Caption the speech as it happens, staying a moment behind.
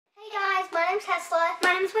name's Tesla.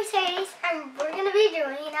 My name's Mercedes. And we're going to be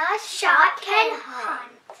doing a Shopkins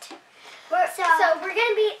hunt. So we're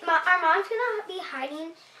going to be, our mom's going to be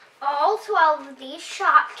hiding all 12 of these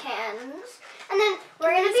Shopkins. And then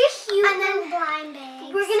we're going to be cute and then blind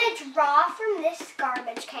bags. we're going to draw from this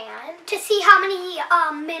garbage can to see how many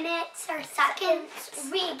minutes or seconds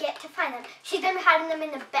we get to find them. She's going to be hiding them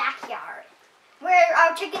in the backyard where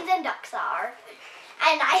our chickens and ducks are.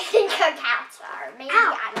 And I think our cats are. Maybe,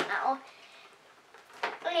 Ow. I don't know.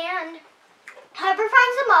 And whoever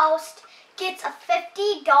finds the most gets a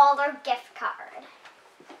 $50 gift card.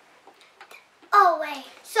 Oh, wait.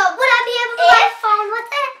 So would I be able to buy a phone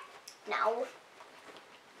with it? No.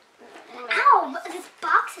 Ow, but this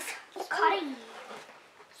box is cutting.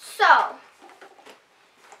 So,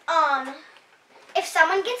 if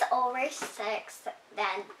someone gets over 6,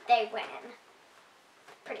 then they win.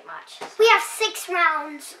 Pretty much. We have 6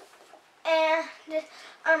 rounds. And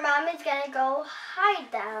our mom is going to go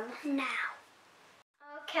hide them. Now.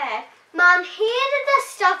 Okay. Mom handed the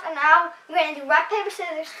stuff, and now we're going to do rock, paper,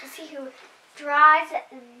 scissors to see who draws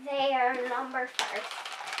their number first.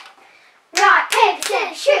 Rock, paper,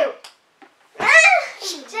 scissors, shoot!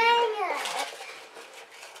 Dang it.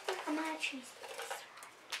 I'm going to choose this.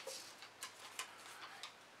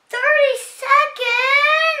 30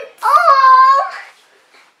 seconds! Oh!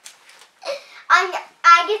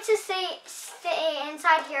 I get to stay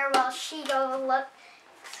inside here while she goes looks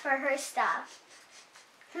for her stuff.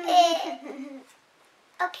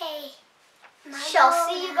 Okay. She'll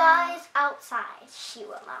see you guys outside. She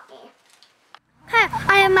will not me. Okay,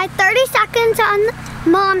 I have my 30 seconds on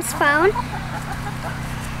Mom's phone.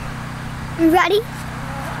 Ready?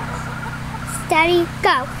 Steady,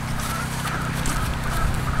 go.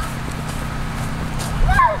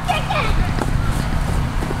 Whoa, chicken!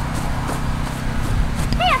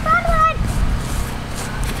 Hey, I found one!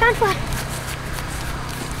 Found one.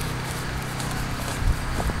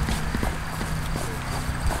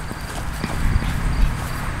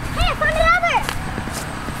 Hey, I found another!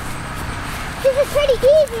 This is pretty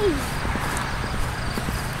easy.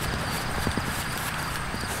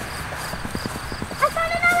 I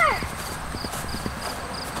found another!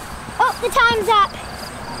 Oh, the time's up.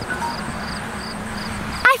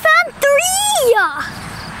 I found 3!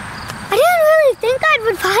 I didn't really think I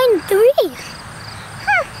would find 3.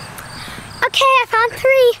 Okay, I found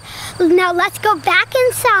 3. Now let's go back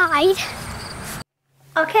inside.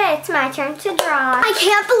 Okay, it's my turn to draw. I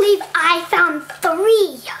can't believe I found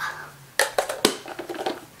 3.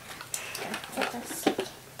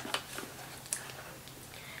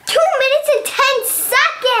 2 minutes and 10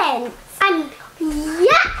 seconds!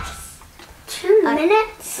 Yes! 2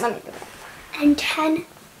 minutes Let me do it. and 10.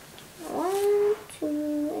 1, 2,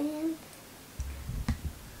 and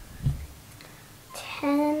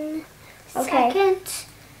 10 Seconds.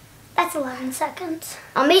 That's 11 seconds.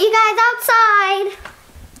 I'll meet you guys outside.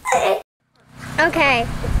 Okay,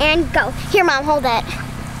 and go. Here, Mom, hold it.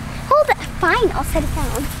 Hold it. Fine, I'll set it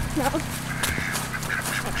down. No.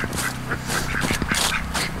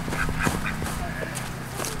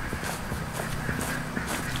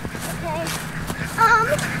 Okay.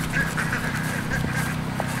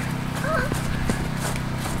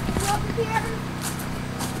 Over here.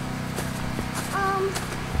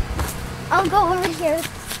 I'll go over here.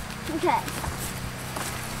 Okay.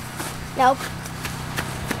 Nope.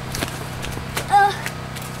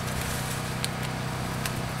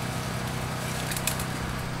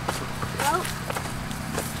 Nope.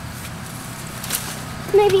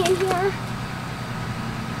 Maybe in here.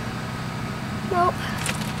 Nope.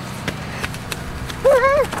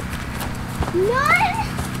 None?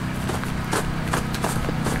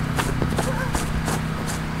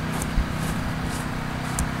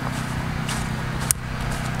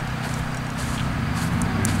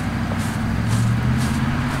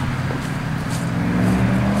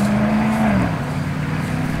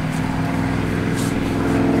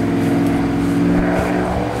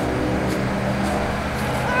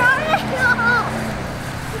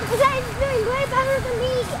 You guys are doing way better than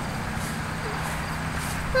me.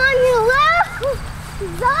 I'm gonna laugh.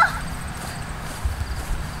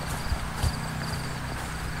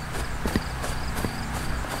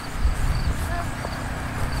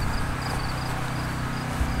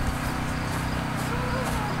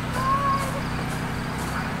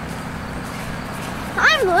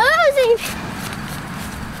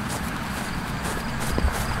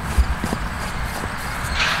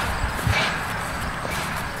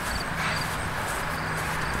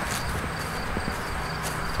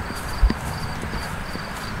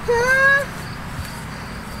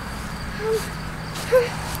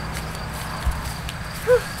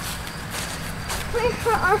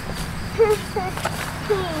 God.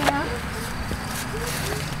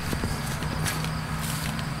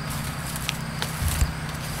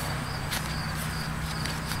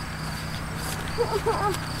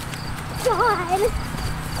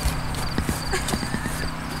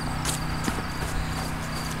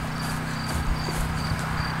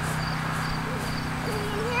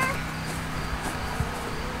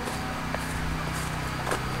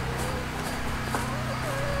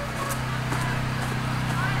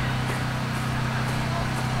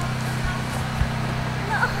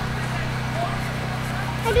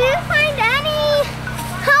 I didn't find any.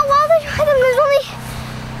 How well did you find them?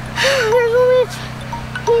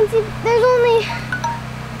 There's only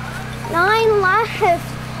 9 left.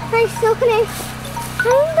 I still couldn't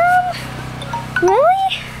find them. Really?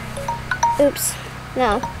 Oops.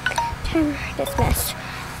 No. Timer dismissed.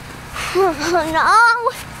 Oh no.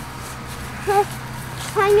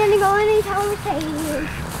 I'm gonna go in and tell Mercedes.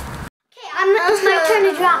 Okay, it's my turn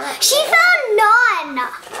to draw. She found none.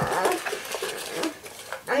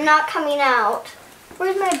 I'm not coming out.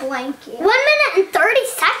 Where's my blanket? 1 minute and 30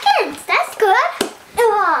 seconds. That's good.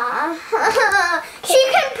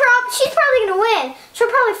 She's probably gonna win. She'll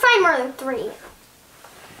probably find more than 3.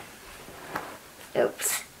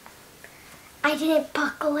 Oops. I didn't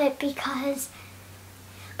buckle it because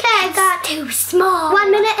I got too small. 1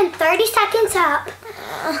 minute and 30 seconds up.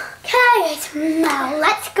 Okay, now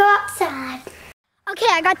let's go outside. Okay,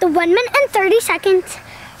 I got the 1 minute and 30 seconds.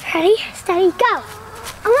 Ready, steady, go.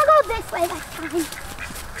 I'm gonna go this way this time.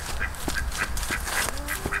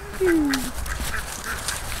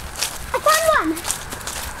 I found one.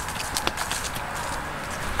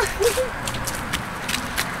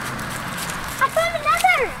 I found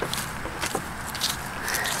another.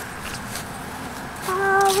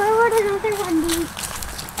 Where would another one be?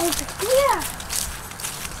 Over here.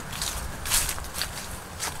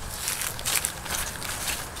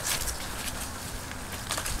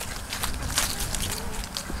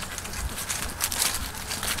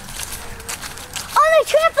 Oh, the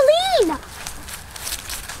trampoline!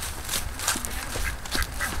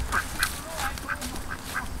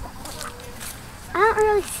 I don't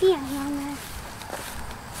really see any on there.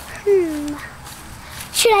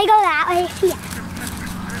 Should I go that way? Yeah.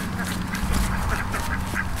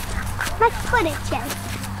 Let's put it, Jen.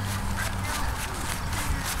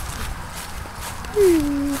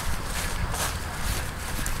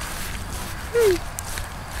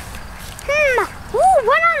 Ooh,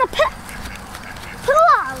 one on the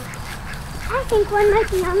pillow. I think one might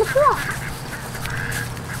be on the floor.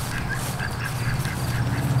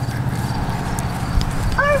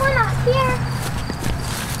 Or one up here.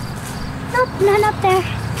 Nope, none up there.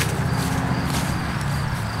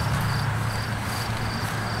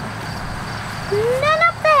 None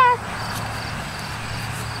up there.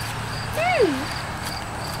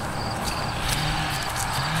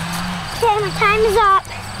 Okay, my time is up.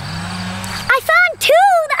 I found 2.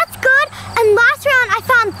 That's good. And last round I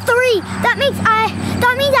found 3. That means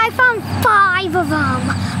I found 5 of them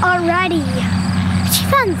already. She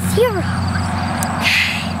found 0.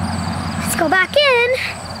 Let's go back in.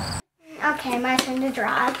 Okay, my turn to draw.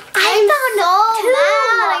 I found so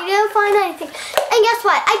mad. I didn't find anything. And guess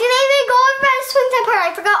what? I didn't even go over by the swing time part.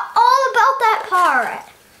 I forgot all about that part.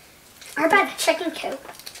 Or by the chicken coop.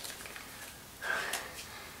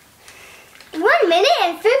 1 minute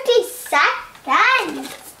and 50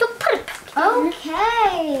 seconds. Don't put it back in.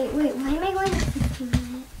 Okay. Wait, why am I going to 15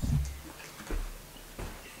 minutes?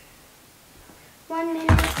 1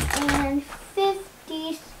 minute and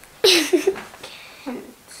 50 seconds.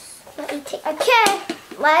 Let me take. Okay,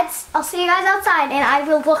 I'll see you guys outside, and I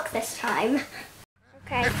will look this time.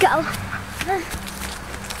 Okay, go.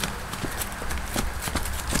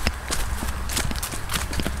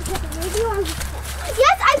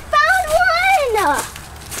 Yes, I found one!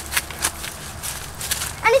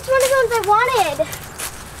 And it's one of the ones I wanted.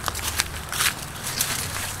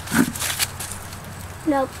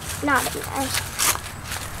 Nope, not in there.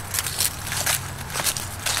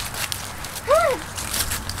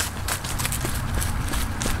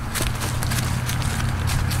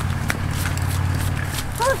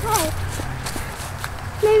 Okay.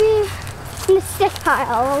 Maybe in the stick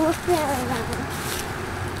pile. We'll look there.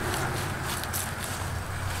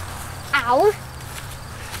 Ow.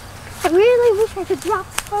 I really wish I could drop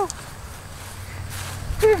both.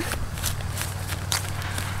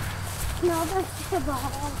 No, that's just a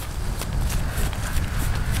ball.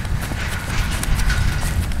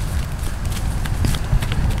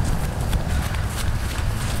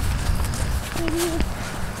 Maybe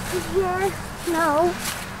here. No.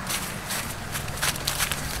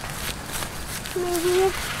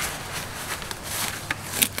 Maybe.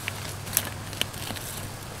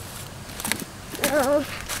 No.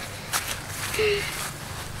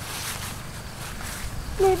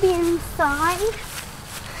 Maybe inside.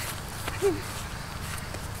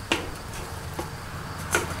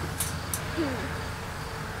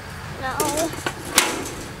 No.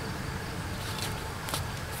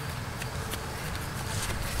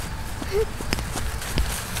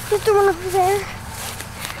 There's the one over there.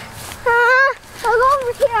 I'll go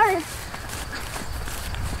over here.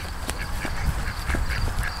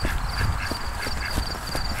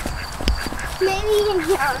 Maybe in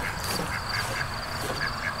here.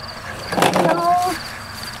 No.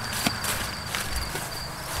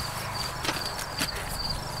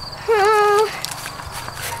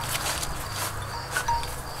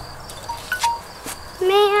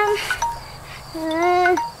 Man.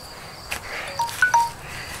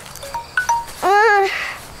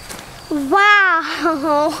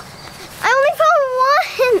 Wow. I only found one.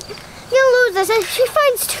 I'm gonna lose this. If she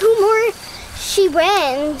finds two more, she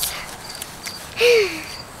wins.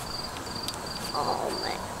 Oh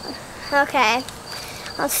man. Okay.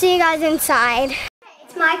 I'll see you guys inside.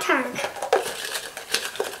 It's my turn.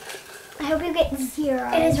 I hope you get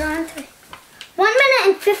 0. It is round 3. 1 minute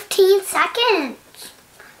and 15 seconds.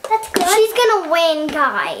 That's good. She's gonna win,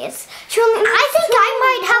 guys. I think I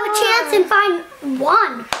might have a chance and find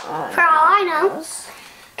one, for all I know.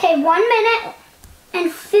 Okay, 1 minute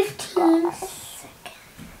and 15 seconds.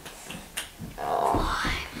 Oh,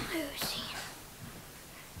 I'm losing.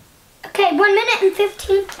 Okay, 1 minute and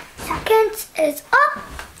 15 seconds is up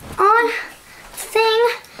on thing.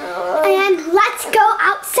 And let's go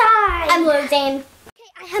outside. I'm losing.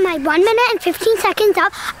 I have my 1 minute and 15 seconds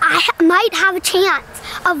up. I might have a chance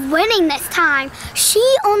of winning this time. She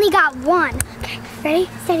only got 1. Okay, ready,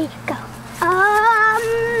 steady, go.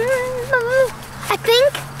 I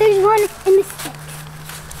think there's one in the stick.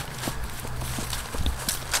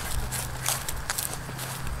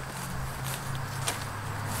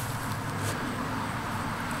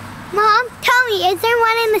 Mom, tell me, is there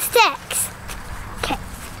one in the sticks? Okay.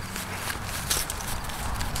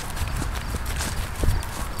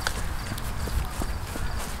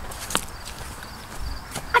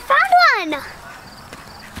 I found one!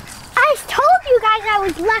 I told you guys I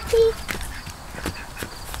was lucky.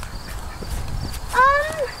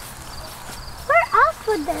 Where else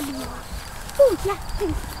would there be one? Oh, yes,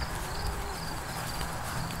 please.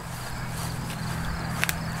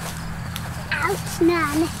 Ouch,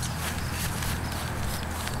 none.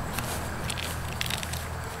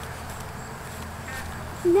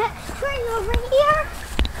 Next string over here.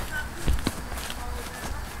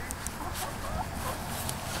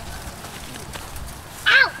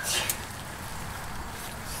 Ouch!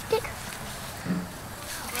 Sticks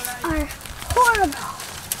are horrible.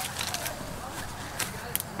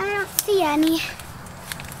 I don't see any.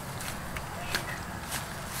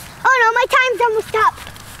 Oh no, my time's almost up.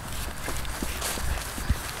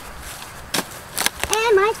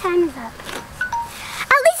 And my time is up.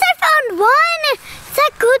 At least I found one. Is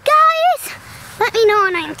that good, guys? Let me know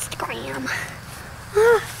on Instagram.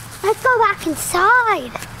 Let's go back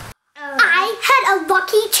inside. I had a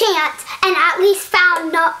lucky chance and at least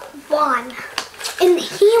found not one in the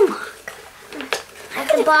hammock. At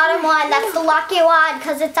the bottom one, that's the lucky one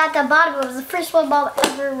because it's at the bottom. It was the first one Mom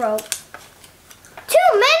ever wrote. 2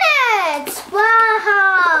 minutes!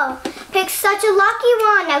 Wow! Picked such a lucky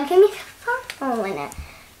one. Now give me a minute.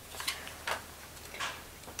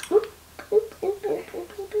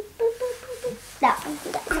 That one.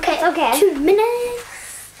 Okay. 2 minutes.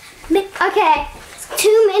 Okay.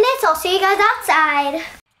 2 minutes. I'll see you guys outside.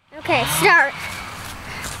 Okay, start.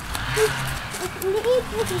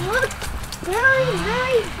 These look very,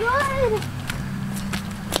 very good.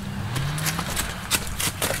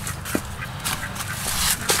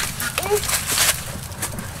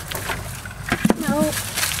 No.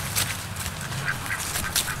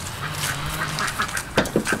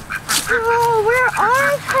 Oh, where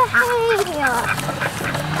are they? How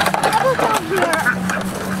about down here?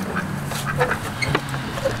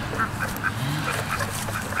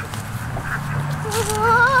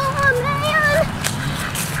 Oh, man.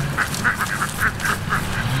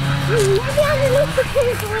 Maybe underneath the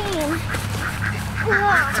green.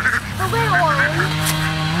 The little one.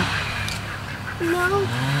 No.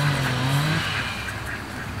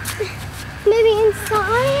 Maybe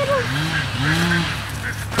inside?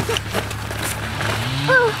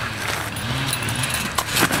 Oh.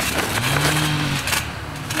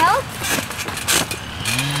 No?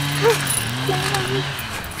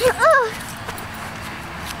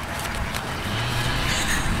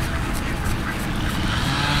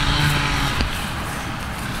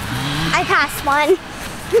 I passed one.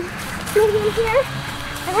 Maybe in here?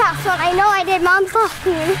 I passed one. I know I did. Mom's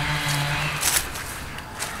laughing.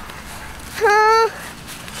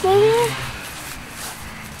 Maybe?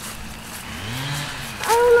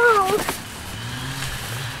 I don't know.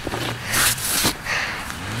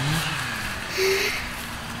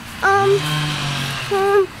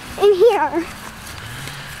 In here.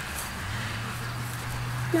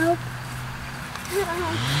 Nope. No.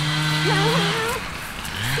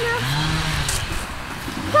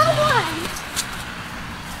 Hold on.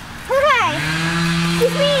 Okay.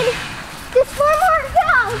 Just need just 4 more to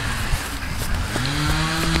go.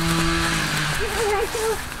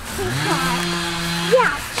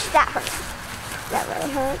 Yeah, that hurt. That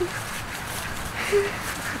really hurt.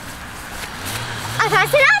 I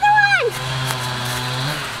passed another one.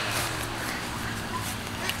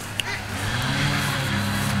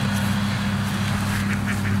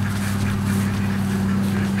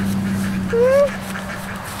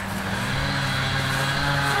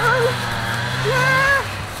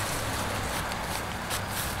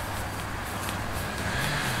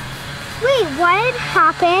 Wait, what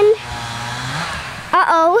happened?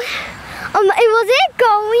 Uh-oh. Was it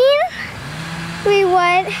going? Wait,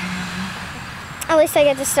 what? At least I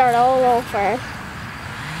get to start all over.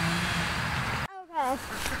 Okay.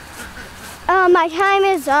 My time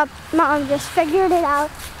is up. Mom just figured it out.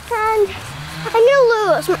 And I'm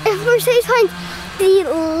gonna lose. If Mercedes finds the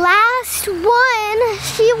last one,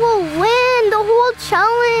 she will win the whole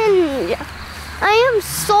challenge. I am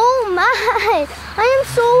so mad. I am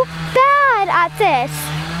so bad at this.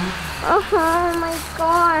 Oh my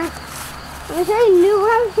god. I wish I knew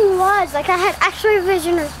where everything was. Like I had extra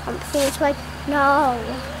vision or something. It's like, no.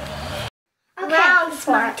 Okay, Round it's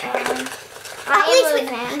my 4. turn. At least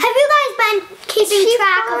Have you guys been keeping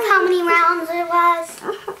track of how many rounds it was?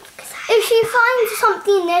 If she finds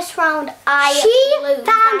something this round, She lose.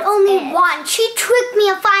 found That's only it. 1. She tricked me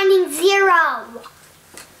of finding 0.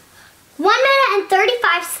 1 minute and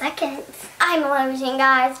 35 seconds. I'm losing,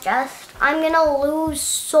 guys. I'm gonna lose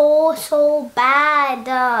so bad.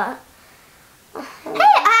 Hey, I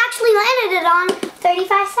actually landed it on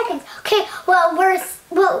 35 seconds. Okay, well,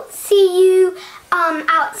 we'll see you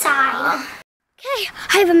outside. Okay,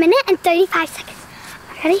 I have 1 minute and 35 seconds.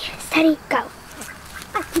 Ready, steady, go.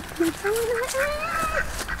 Dang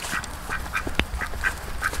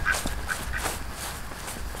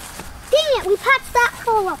it, we patched that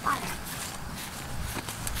hole up on it.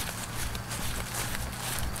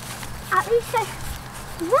 At least I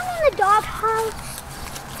one in the doghouse.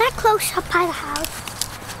 Is that close up by the house?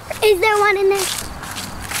 Is there one in there?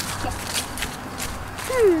 Yeah.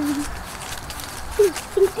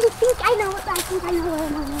 Think. I know it. I think I know where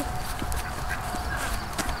one is.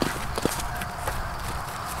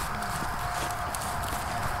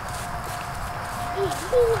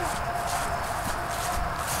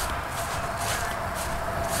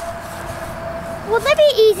 Will they be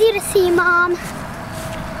easy to see, Mom?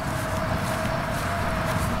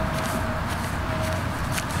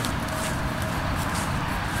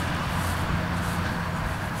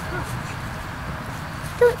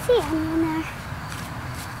 Don't see any in there.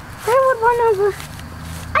 Where would one of them?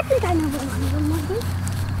 I think I know where one of them would be.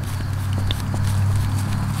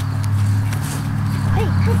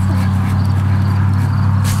 Wait, this way.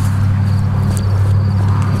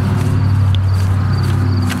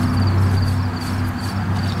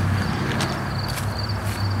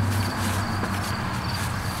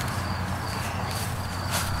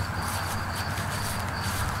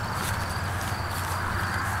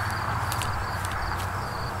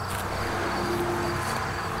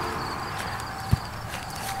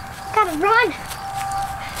 Gotta run.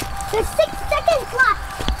 There's 6 seconds left.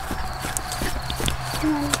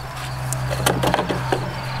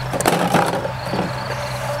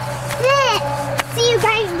 See you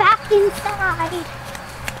guys back inside.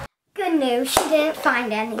 Good news, she didn't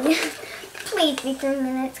find any. Please be 3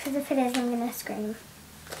 minutes, because if it is, I'm gonna scream.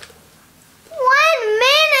 1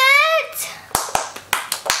 minute!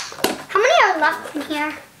 How many are left in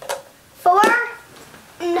here? 4?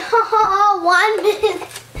 No, 1 minute.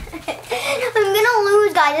 I'm gonna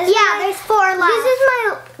lose, guys. There's 4 left. This is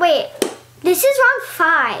my, wait, this is round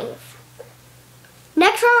 5.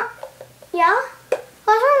 Next round, yeah? Last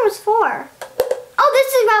round was 4. Oh,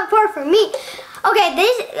 this is round 4 for me. Okay,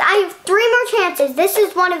 I have 3 more chances. This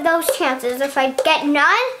is one of those chances. If I get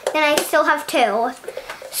none, then I still have 2.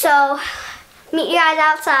 So, meet you guys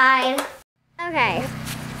outside. Okay.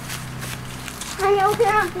 I'm gonna open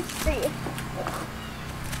up the street.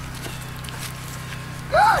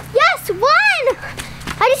 Yes, 1!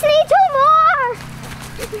 I just need 2 more.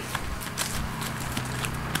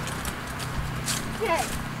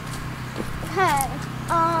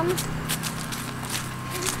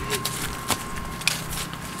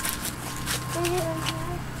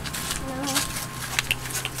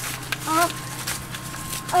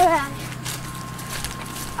 Alright.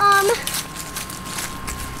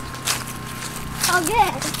 All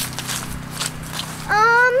good.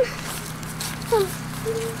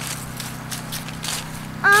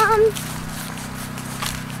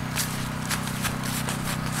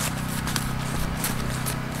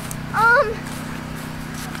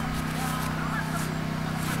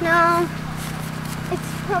 No, it's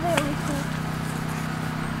probably over here.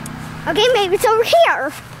 Okay, maybe it's over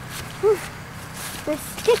here. The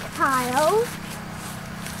stick pile.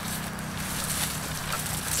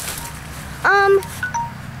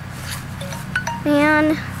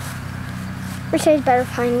 Man, Mercedes better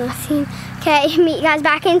find nothing. Okay, meet you guys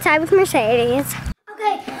back inside with Mercedes.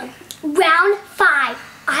 Okay, round 5.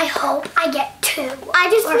 I hope I get 2. I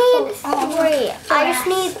just need 3. I just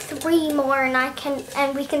need 3 more,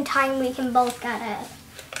 and we can time. We can both get it.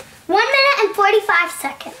 1 minute and 45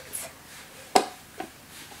 seconds.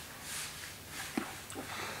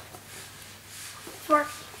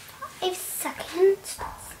 45 seconds.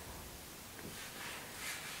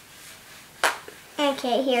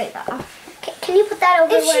 Okay, here we go. Okay, can you put that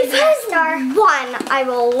over If where she the says star? 1, I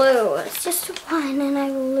will lose. Just 1 and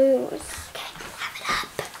I will lose. Okay, have it up.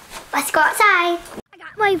 Let's go outside. I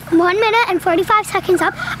got my 1 minute and 45 seconds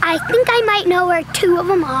up. I think I might know where 2 of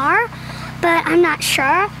them are, but I'm not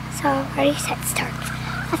sure. So ready, set, start.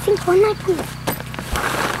 I think one might be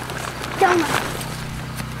donut.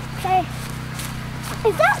 Okay.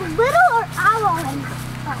 Is that little or owl in there?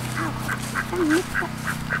 Oh, owl. I missed that.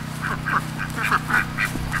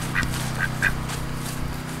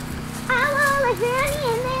 Owl, is there any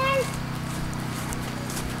in there?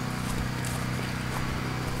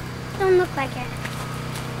 Don't look like it.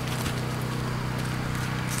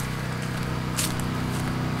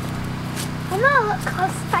 I'm gonna look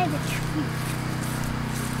close by the tree.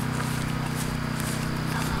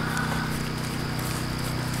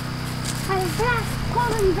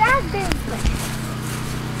 Golden raspberry bush.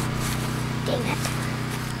 Dang it.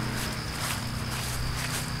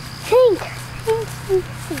 Pink.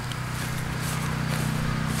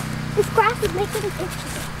 This grass is making it itchy.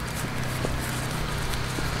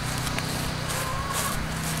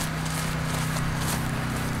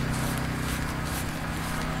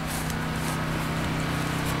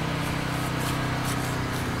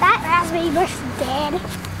 That raspberry bush is dead.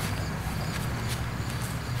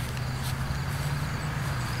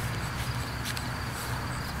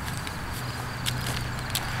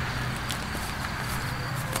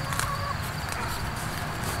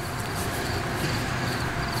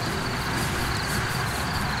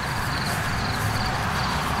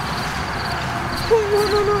 No.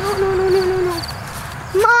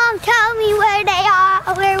 Mom, tell me where they are,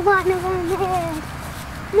 where one of them is.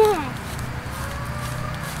 Man.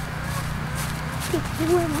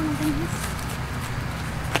 Where one of them is.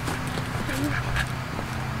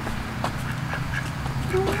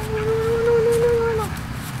 No.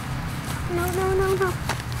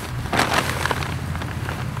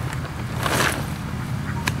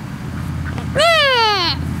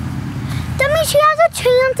 That means she has a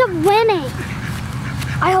chance of winning.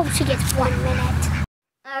 I hope she gets 1 minute.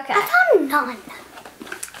 Okay. I found none.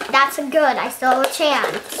 That's good. I still have a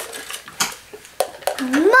chance.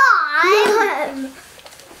 Mom!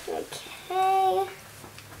 Okay.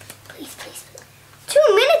 Please.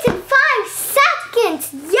 2 minutes and 5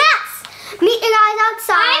 seconds. Yes! Meet you guys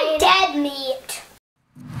outside. I'm dead meat.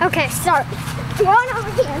 Okay, start. Going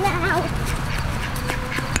over here now.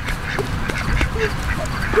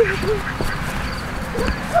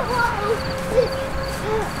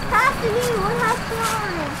 Pass to me, one last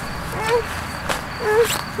one.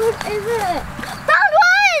 What is it? Found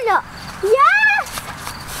one! Yes!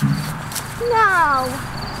 No.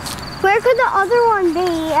 Where could the other one be?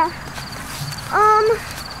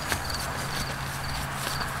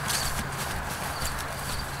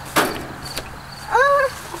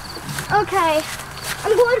 Okay.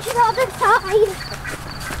 I'm going to the other side.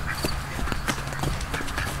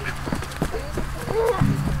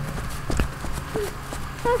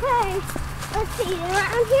 Okay, let's see,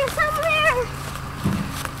 around here somewhere.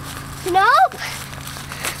 Nope.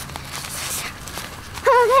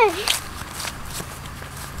 Okay.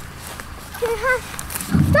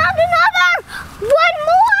 Found another! One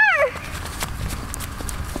more!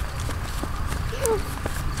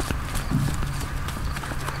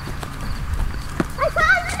 I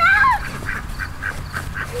found enough!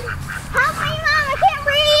 Help me, Mom, I can't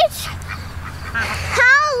reach!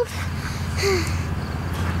 Help!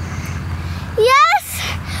 Yes!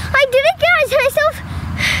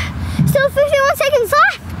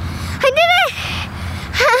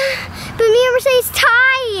 Me and Mercedes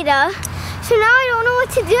tied. So now I don't know what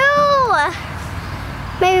to do.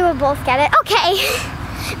 Maybe we'll both get it. Okay.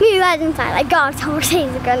 Maybe that's inside. I gotta tell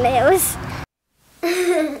Mercedes the good news.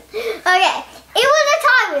 Okay. It was a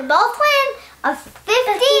tie. We both win a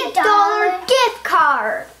 $50 gift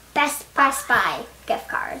card. Best Buy gift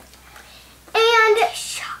card. And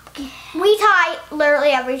Shopkins. We tie literally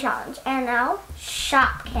every challenge. And now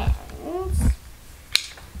Shopkins.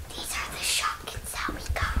 These are the Shopkins that we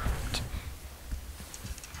got.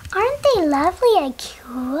 Aren't they lovely and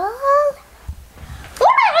cool?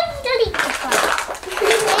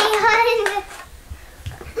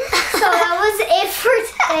 So that was it for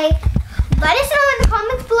today. Let us know in the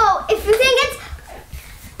comments below if you think it's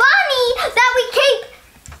funny that we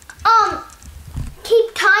keep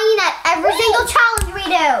tying at every single challenge we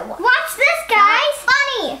do. Watch this, guys.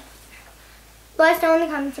 Funny. Let us know in the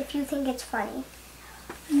comments if you think it's funny.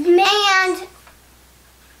 And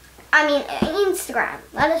Instagram.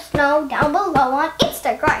 Let us know down below on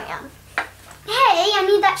Instagram. Hey, I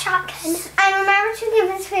need that shotgun. And remember to give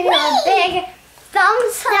this video a big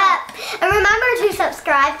thumbs up. And remember to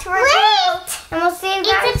subscribe to our channel. And we'll see you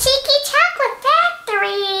guys. It's a cheeky chocolate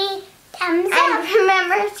factory. Thumbs up. And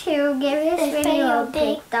remember to give this video a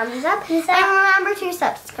big thumbs up. And remember to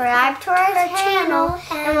subscribe to our channel.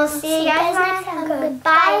 And we'll see you guys next time.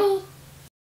 Goodbye.